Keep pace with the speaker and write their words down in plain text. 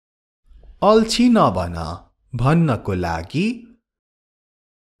अल्छी नबन भन्नको लागि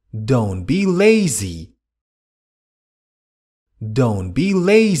Don't be lazy. Don't be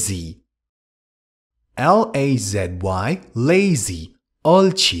lazy. L-A-Z-Y, lazy,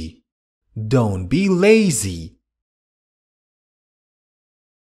 अल्छी. Don't be lazy.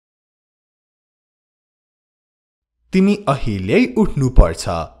 तिमी अहिले उठ्नु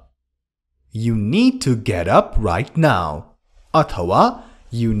पर्छ. You need to get up right now. अथवा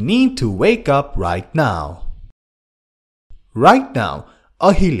You need to wake up right now. Right now,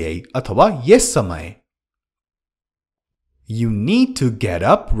 अहिले अथवा यस समय. You need to get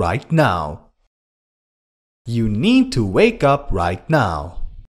up right now. You need to wake up right now.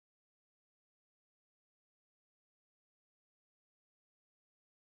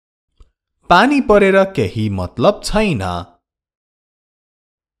 पानी परेर केही मतलब छैन.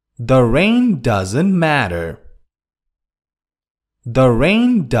 The rain doesn't matter. The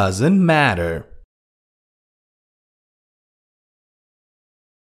rain doesn't matter.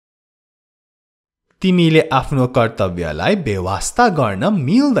 तिमीले आफ्नो कर्तव्यलाई बेवास्ता गर्न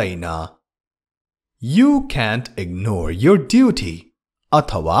मिल्दैन. You can't ignore your duty.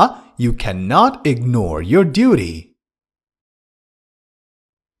 अथवा You cannot ignore your duty.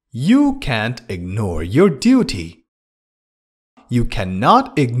 You can't ignore your duty. You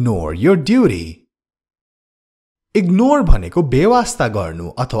cannot ignore your duty. Ignore भनेको बेवास्ता गर्नु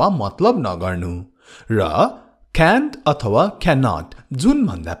अथवा मतलब नगर्नु र can't अथवा cannot जुन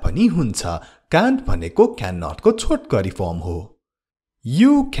भन्दा पनि हुन्छ. Can't भनेको cannot को छोटकरी फर्म हो.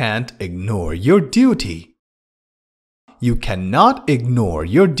 You can't ignore your duty. You cannot ignore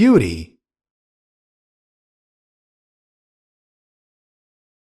your duty.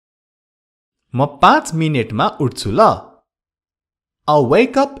 म 5 मिनेटमा उठ्छु ल. I'll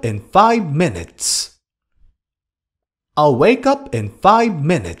wake up in 5 minutes. I'll wake up in 5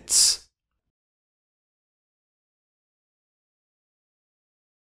 minutes.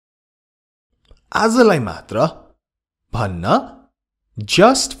 आजलाई मात्र भन्न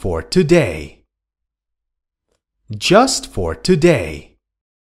just for today. Just for today.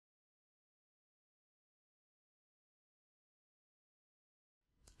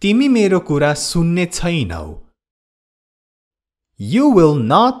 तिमी मेरो कुरा सुन्ने छैनौ. You will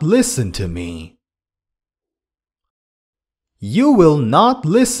not listen to me. You will not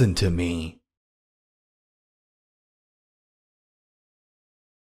listen to me.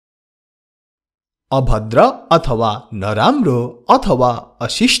 अभद्र अथवा नराम्रो अथवा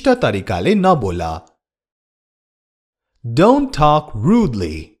अशिष्ट तरिकाले नबोला. Don't talk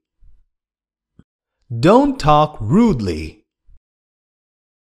rudely. Don't talk rudely.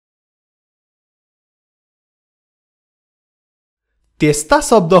 त्यस्ता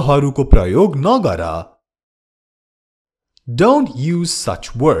शब्दहरूको प्रयोग नगर. Don't use such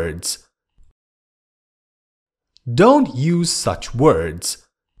words. Don't use such words.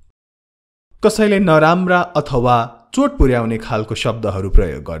 कसैले नराम्रा अथवा चोट पुर्याउने खालको शब्दहरू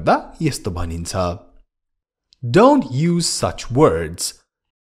प्रयोग गर्दा यस्तो भनिन्छ. Don't use such words.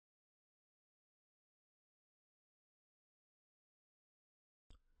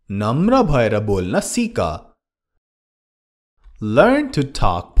 नम्र भएर बोल्न सिक. Learn to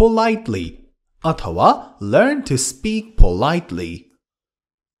talk politely अथवा learn to speak politely.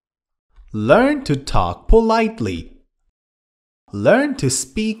 Learn to talk politely. Learn to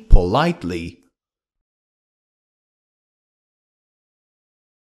speak politely.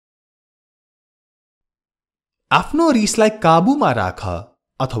 आफ्नो रिसलाई काबुमा राख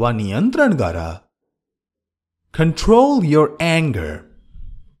अथवा नियन्त्रण गर. Control your anger.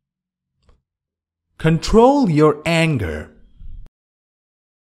 Control your anger.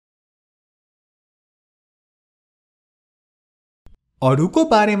 अरूको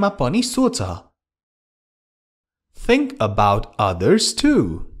बारेमा पनि सोच. Think about others too.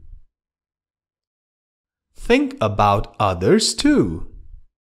 Think about others too.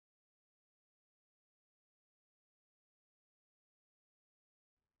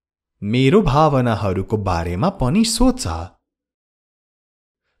 मेरो भावनाहरूको बारेमा पनि सोच.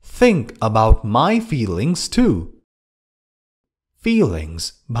 Think about my feelings too.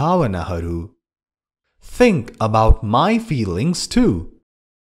 Feelings, भावनाहरू. Think about my feelings too.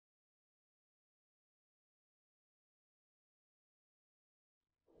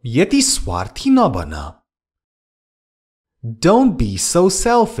 यति स्वार्थी नबन. Don't be so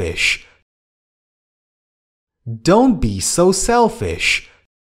selfish. Don't be so selfish.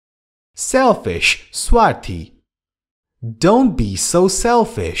 Selfish, स्वार्थी. Don't be so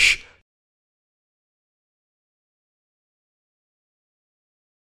selfish.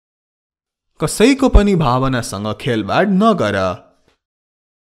 कसैको पनि भावनासँग खेलवाड नगर.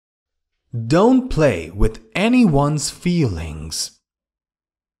 Don't play with anyone's feelings.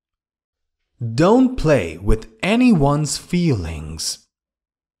 Don't play with anyone's feelings.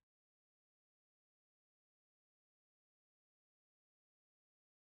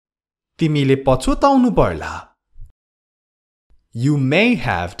 तिमीले पछुताउनु पर्ला. You may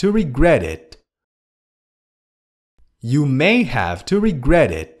have to regret it. You may have to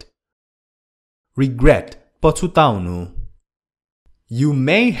regret it. Regret, पछुताउनु. You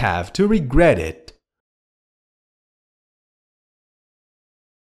may have to regret it.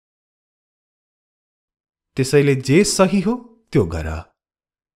 त्यसैले जे सही हो त्यो गर.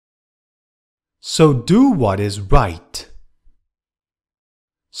 So do what is right.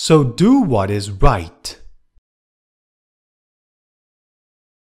 So do what is right.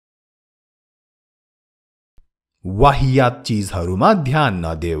 वाहियात चीजहरुमा ध्यान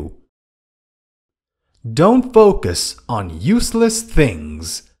नदेऊ. Don't focus on useless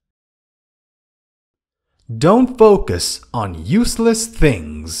things. Don't focus on useless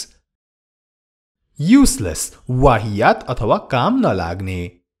things. Useless, वाहियात अथवा काम नलाग्ने.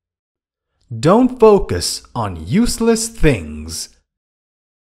 Don't focus on useless things.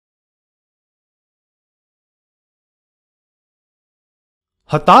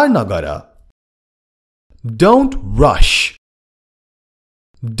 हतार नगर. Don't rush.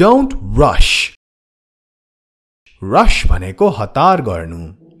 Don't rush. Rush भनेको हतार गर्नु.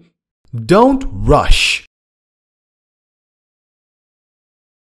 Don't rush.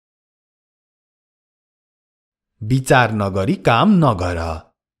 विचार नगरी काम नगर.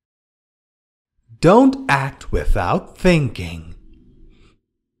 Don't act without thinking.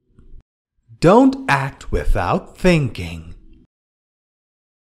 Don't act without thinking.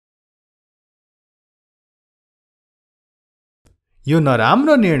 यो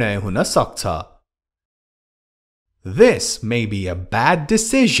नराम्रो निर्णय हुन सक्छ. This may be a bad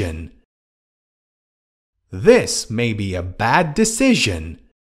decision. This may be a bad decision.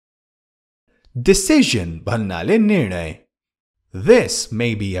 Decision भन्नाले निर्णय. This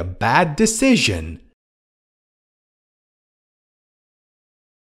may be a bad decision.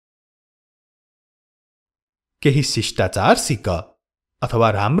 केही शिष्टाचार सिक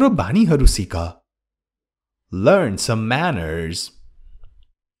अथवा राम्रो बानीहरू सिक. Learn some manners.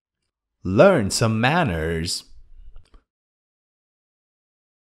 Learn some manners.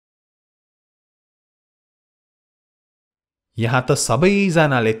 यहाँ त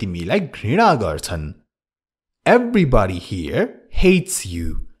सबैजनाले तिमीलाई घृणा गर्छन्. Everybody here hates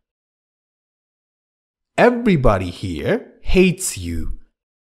you. Everybody here hates you.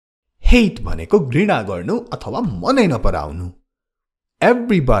 Hate भनेको घृणा गर्नु अथवा मनै नपराउनु.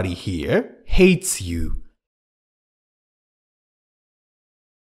 Everybody here hates you.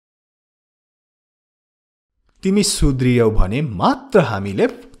 तिमी सुध्रियौ भने मात्र हामीले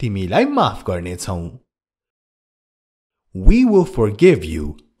तिमीलाई माफ गर्नेछौं. We will forgive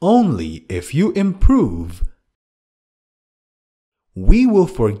you only if you improve. We will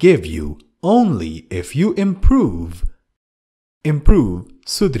forgive you only if you improve. Improve,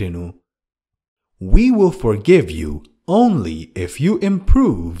 सुध्रिनु. We will forgive you only if you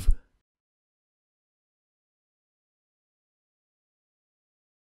improve.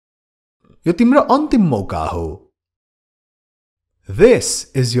 यो तिम्रो अन्तिम मौका हो.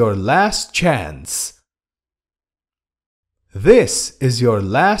 This is your last chance. This is your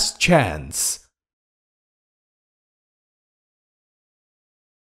last chance.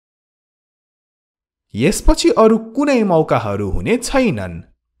 यसपछि अरु कुनै मौकाहरू हुने छैनन्.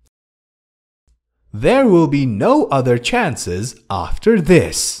 There will be no other chances after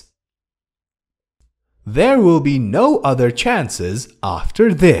this. There will be no other chances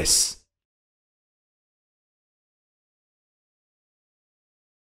after this.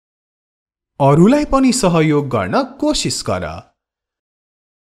 अरूलाई पनि सहयोग गर्न कोशिश गर.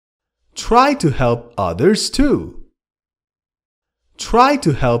 Try to help others too. Try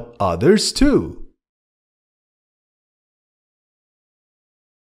to help others too.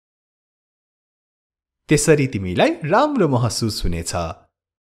 त्यसरी तिमीलाई राम्रो महसुस हुनेछ.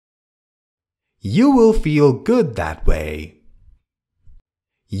 You will feel good that way.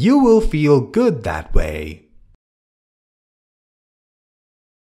 You will feel good that way.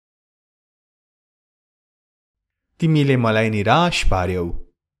 तिमीले मलाई निराश पार्यौ.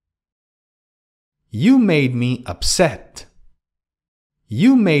 You made me upset.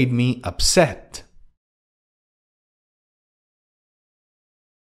 You made me upset.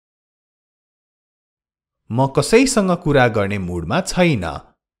 म कसैसँग कुरा गर्ने मुडमा छैन.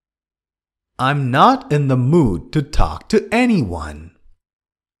 I'm not in the mood to talk to anyone.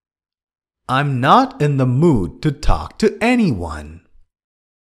 I'm not in the mood to talk to anyone.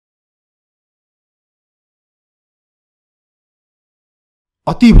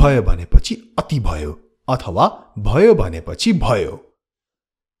 अति भयो भनेपछि अति भयो अथवा भयो भनेपछि भयो.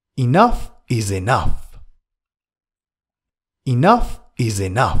 Enough is enough. Enough is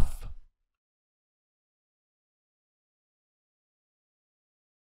enough.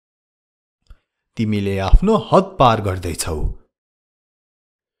 तिमीले आफ्नो हद पार गर्दैछौ.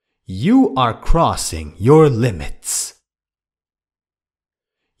 You are crossing your limits.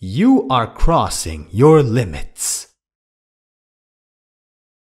 You are crossing your limits.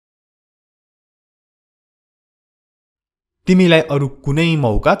 तिमीलाई अरु कुनै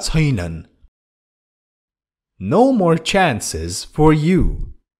मौका छैनन्. No more chances for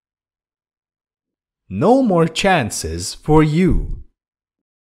you. No more chances for you.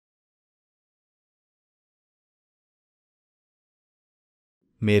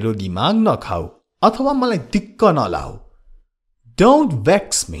 मेरो दिमाग नखाऊ अथवा मलाई दिक्क नलाऊ. Don't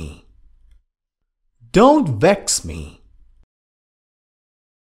vex me. Don't vex me.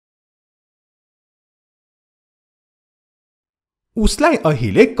 उसलाई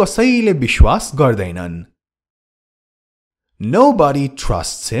अहिले कसैले विश्वास गर्दैनन्. Nobody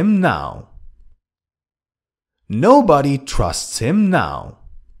trusts him now. Nobody trusts him now.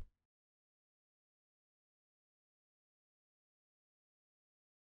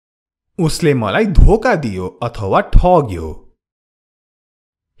 उसले मलाई धोका दियो अथवा ठग्यो.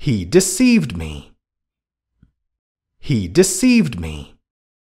 He deceived me. He deceived me.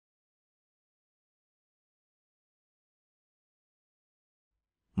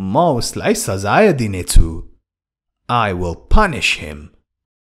 म उसलाई सजाय दिनेछु. I will punish him.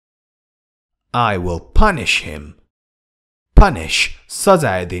 I will punish him. Punish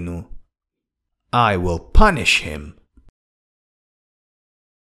सजाय दिनु. I will punish him.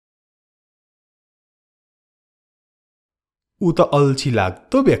 ऊ त अल्छी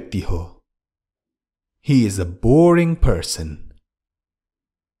लाग्दो व्यक्ति हो. He is a boring person.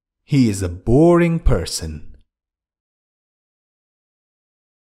 He is a boring person.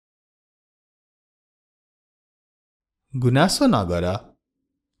 गुनासो नगर.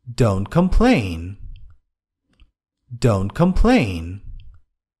 Don't complain. Don't complain.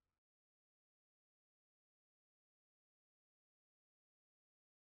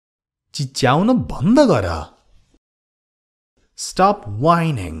 चिच्याउन बन्द गर. Stop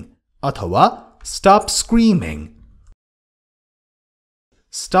whining अथवा stop screaming.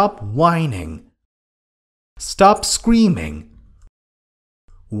 Stop whining. Stop screaming.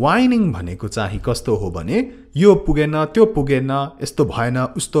 Whining भनेको चाहिँ कस्तो हो भने यो पुगेन त्यो पुगेन यस्तो भएन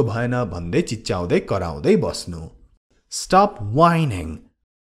उस्तो भएन भन्दै चिच्याउँदै कराउँदै बस्नु. Stop whining.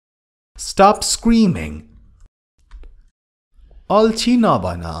 Stop screaming. अल्छी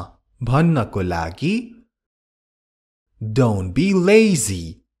नबन भन्नको लागि Don't be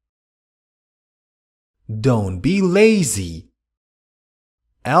lazy. Don't be lazy.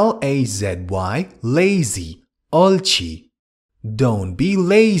 L-A-Z-Y, lazy, अल्छी. Don't be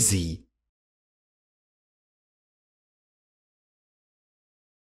lazy.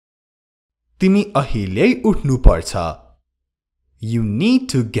 तिमी अहिले उठ्नु पर्छ. You need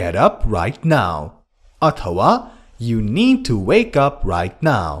to get up right now. अथवा You need to wake up right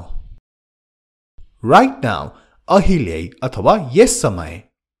now. Right now, अहिले अथवा यस समय.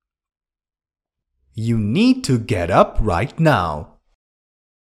 You need to get up right now.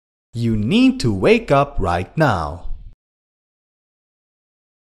 You need to wake up right now.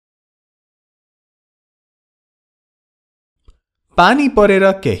 पानी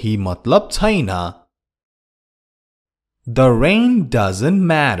परेर केही मतलब छैन. The rain doesn't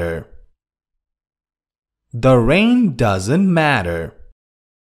matter. The rain doesn't matter.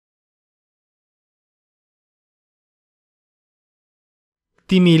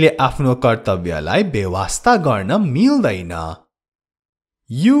 तिमीले आफ्नो कर्तव्यलाई बेवास्ता गर्न मिल्दैन.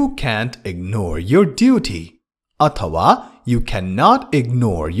 You can't ignore your duty. अथवा You cannot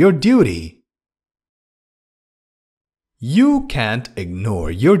ignore your duty. You can't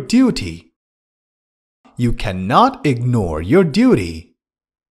ignore your duty. You cannot ignore your duty.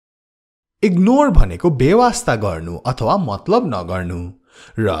 Ignore भनेको बेवास्ता गर्नु अथवा मतलब नगर्नु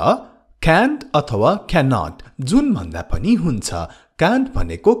र can't अथवा cannot जुन भन्दा पनि हुन्छ. Can't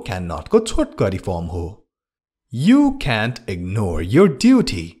भनेको cannot को छोटकरी फर्म हो. You can't ignore your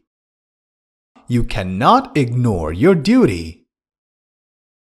duty. You cannot ignore your duty.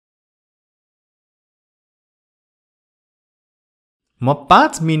 म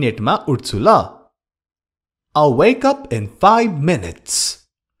 5 मिनेटमा उठ्छु ल. I'll wake up in 5 minutes.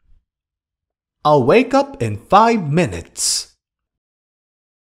 I'll wake up in 5 minutes.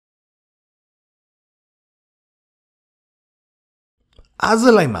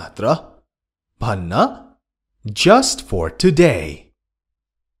 आजलाई मात्र भन्न. Just for today.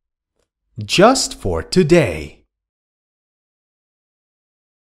 Just for today.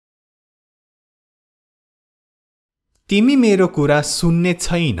 तिमी मेरो कुरा सुन्ने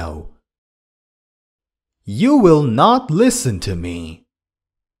छैनौ. You will not listen to me.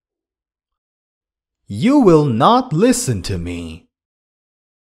 You will not listen to me.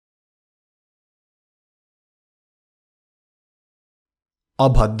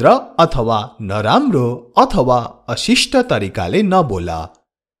 अभद्र अथवा नराम्रो अथवा अशिष्ट तरिकाले नबोला.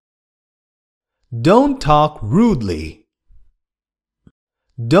 Don't talk rudely.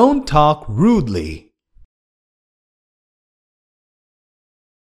 Don't talk rudely.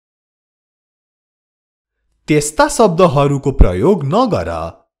 त्यस्ता शब्दहरूको प्रयोग नगर.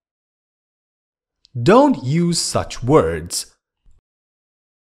 Don't use such words.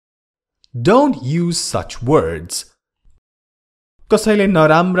 Don't use such words. कसैले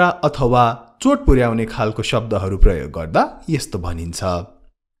नराम्रा अथवा चोट पुर्याउने खालको शब्दहरू प्रयोग गर्दा यस्तो भनिन्छ.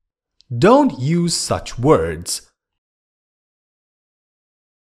 Don't use such words.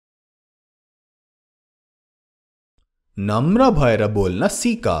 नम्र भएर बोल्न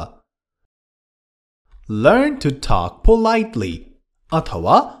सिक. Learn to talk politely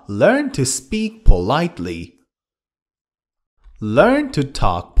अथवा learn to speak politely. Learn to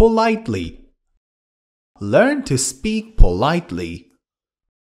talk politely. Learn to speak politely.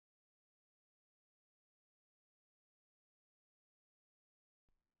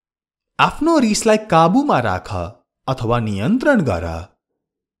 आफ्नो रिसलाई काबुमा राख अथवा नियन्त्रण गर.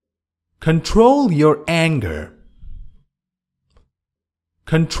 Control your anger.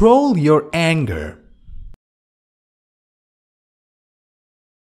 Control your anger.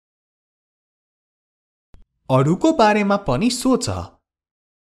 अरूको बारेमा पनि सोच.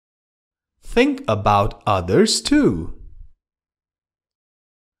 Think about others too.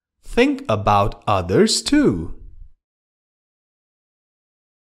 Think about others too.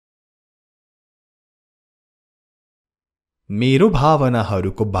 मेरो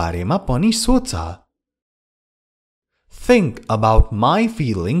भावनाहरूको बारेमा पनि सोच. Think about my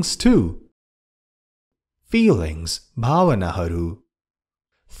feelings too. Feelings, भावनाहरू.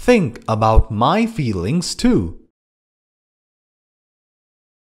 Think about my feelings too.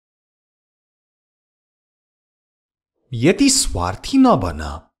 यति स्वार्थी नबन.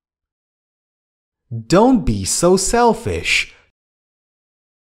 Don't be so selfish.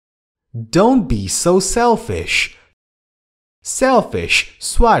 Don't be so selfish. Selfish,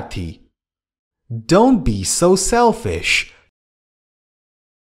 स्वार्थी. Don't be so selfish.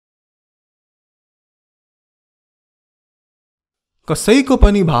 कसैको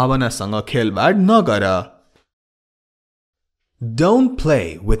पनि भावनासँग खेलबाड नगर. Don't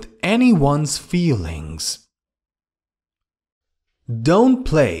play with anyone's feelings. Don't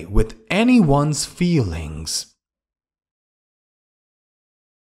play with anyone's feelings.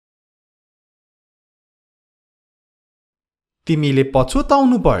 तिमीले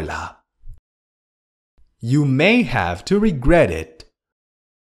पछुताउनु पर्ला. You may have to regret it.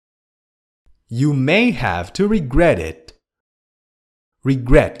 You may have to regret it.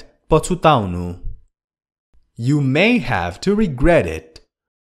 Regret, पछुताउनु. You may have to regret it.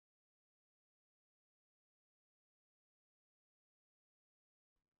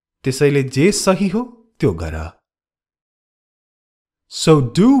 त्यसैले जे सही हो त्यो गर. So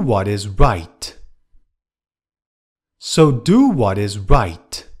do what is right. So do what is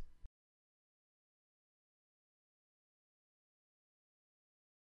right.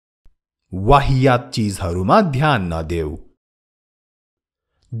 वाहियात चीजहरूमा ध्यान नदेऊ.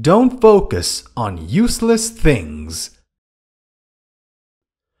 Don't focus on useless things.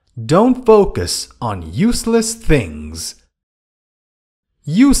 Don't focus on useless things.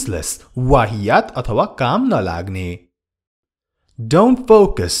 Useless, वाहियात अथवा काम नलाग्ने. Don't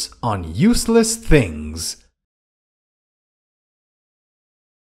focus on useless things.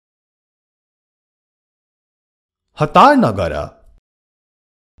 हतार नगर.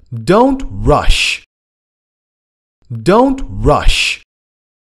 Don't rush. Don't rush.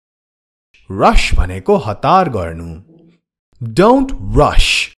 Rush भनेको हतार गर्नु. Don't rush.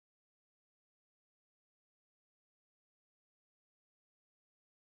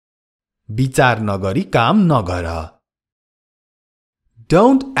 विचार नगरी काम नगर.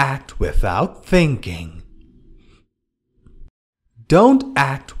 Don't act without thinking. Don't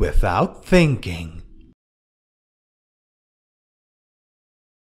act without thinking.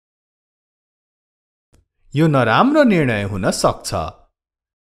 यो नराम्रो निर्णय हुन सक्छ.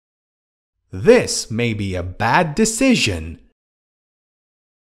 This may be a bad decision.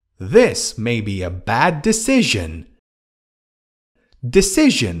 This may be a bad decision.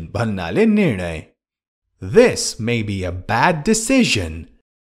 Decision भन्नाले निर्णय. This may be a bad decision.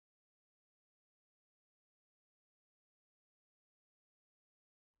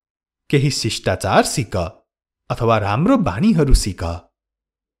 केही शिष्टाचार सिक अथवा राम्रो बानीहरू सिक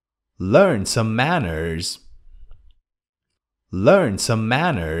Learn some manners. Learn some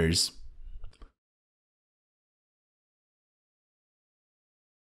manners.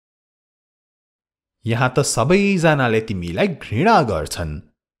 यहाँ त सबैजनाले तिमीलाई घृणा गर्छन्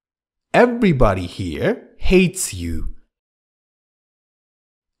Everybody here hates you.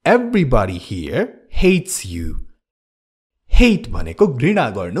 Everybody here hates you. Hate भनेको घृणा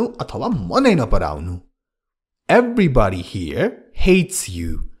गर्नु अथवा मनै नपराउनु Everybody here hates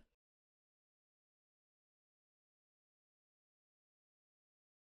you.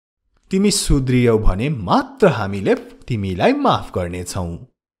 तिमी सुध्रियौ भने मात्र हामीले तिमीलाई माफ गर्नेछौं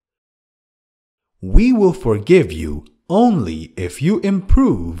We will forgive you only if you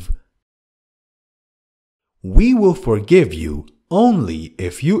improve. We will forgive you only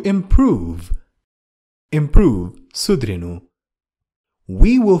if you improve. Improve, sudrinu.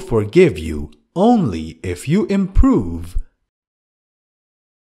 We will forgive you only if you improve.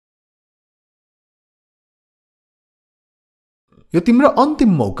 यो तिम्रो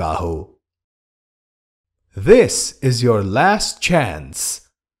अन्तिम मौका हो This is your last chance.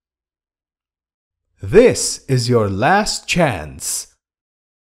 This is your last chance.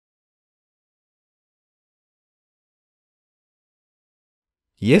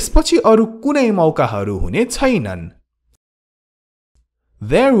 यसपछि अरु कुनै मौकाहरू हुने छैनन्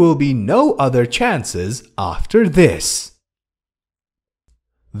There will be no other chances after this.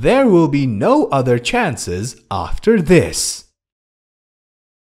 There will be no other chances after this.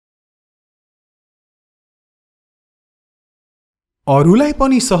 अरूलाई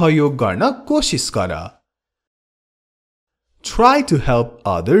पनि सहयोग गर्न कोशिश गर Try to help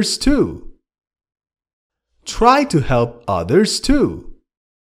others too. Try to help others too.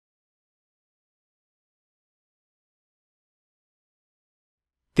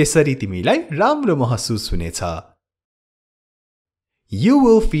 त्यसरी तिमीलाई राम्रो महसुस हुनेछ You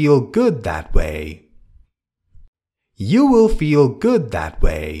will feel good that way. You will feel good that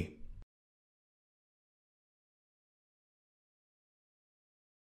way.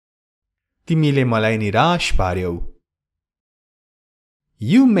 तिमीले मलाई निराश पार्यौ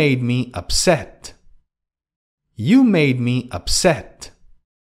You made me upset. You made me upset.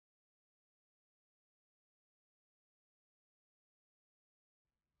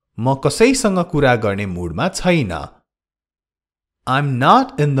 म कसैसँग कुरा गर्ने मुडमा छैन I'm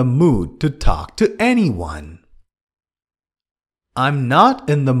not in the mood to talk to anyone. I'm not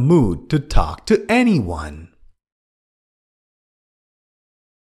in the mood to talk to anyone.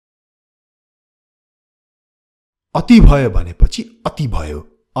 अति भयो भनेपछि अति भयो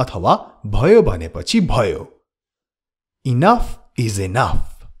अथवा भयो भनेपछि भयो Enough is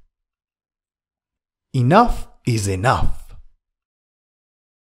enough. Enough is enough.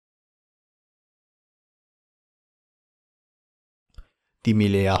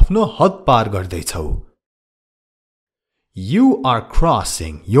 तिमीले आफ्नो हद पार गर्दैछौ You are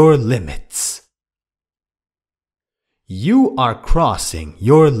crossing your limits. You are crossing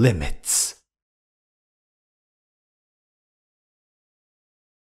your limits.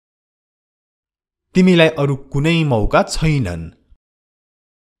 तिमीलाई अरु कुनै मौका छैनन्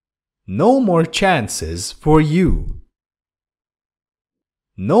No more chances for you.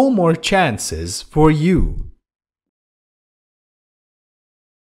 No more chances for you.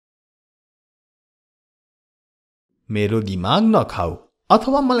 मेरो दिमाग नखाऊ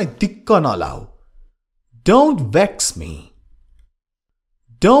अथवा मलाई दिक्क नलाऊ Don't vex me.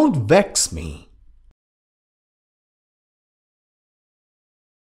 Don't vex me.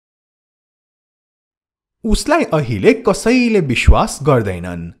 उसलाई अहिले कसैले विश्वास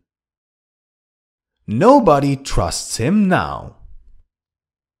गर्दैनन् Nobody trusts him now.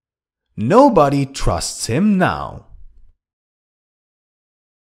 Nobody trusts him now.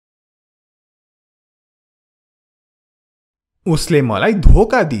 उसले मलाई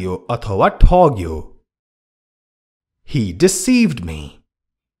धोका दियो अथवा ठग्यो He deceived me.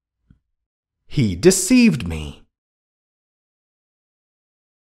 He deceived me.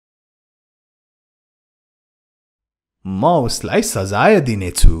 म उसलाई सजाय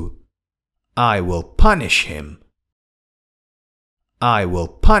दिनेछु I will punish him. I will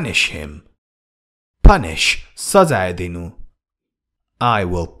punish him. Punish सजाय दिनु I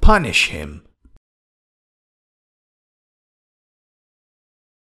will punish him.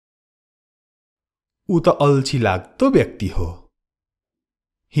 ऊ त अल्छी लाग्दो व्यक्ति हो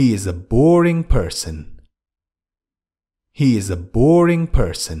He is a boring person. He is a boring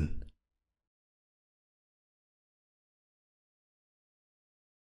person.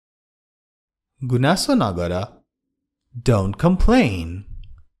 गुनासो नगर Don't complain.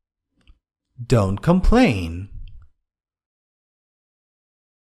 Don't complain.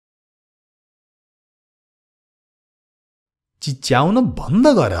 चिच्याउन बन्द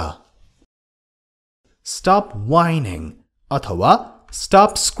गर. Stop whining अथवा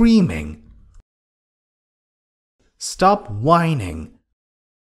stop screaming. Stop whining.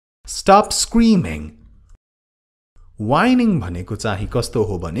 Stop screaming. Whining भनेको चाहिँ कस्तो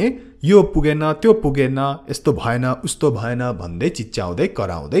हो भने यो पुगेन त्यो पुगेन यस्तो भएन उस्तो भएन भन्दै चिच्याउँदै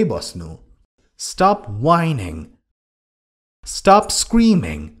कराउँदै बस्नु. Stop whining. Stop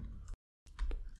screaming.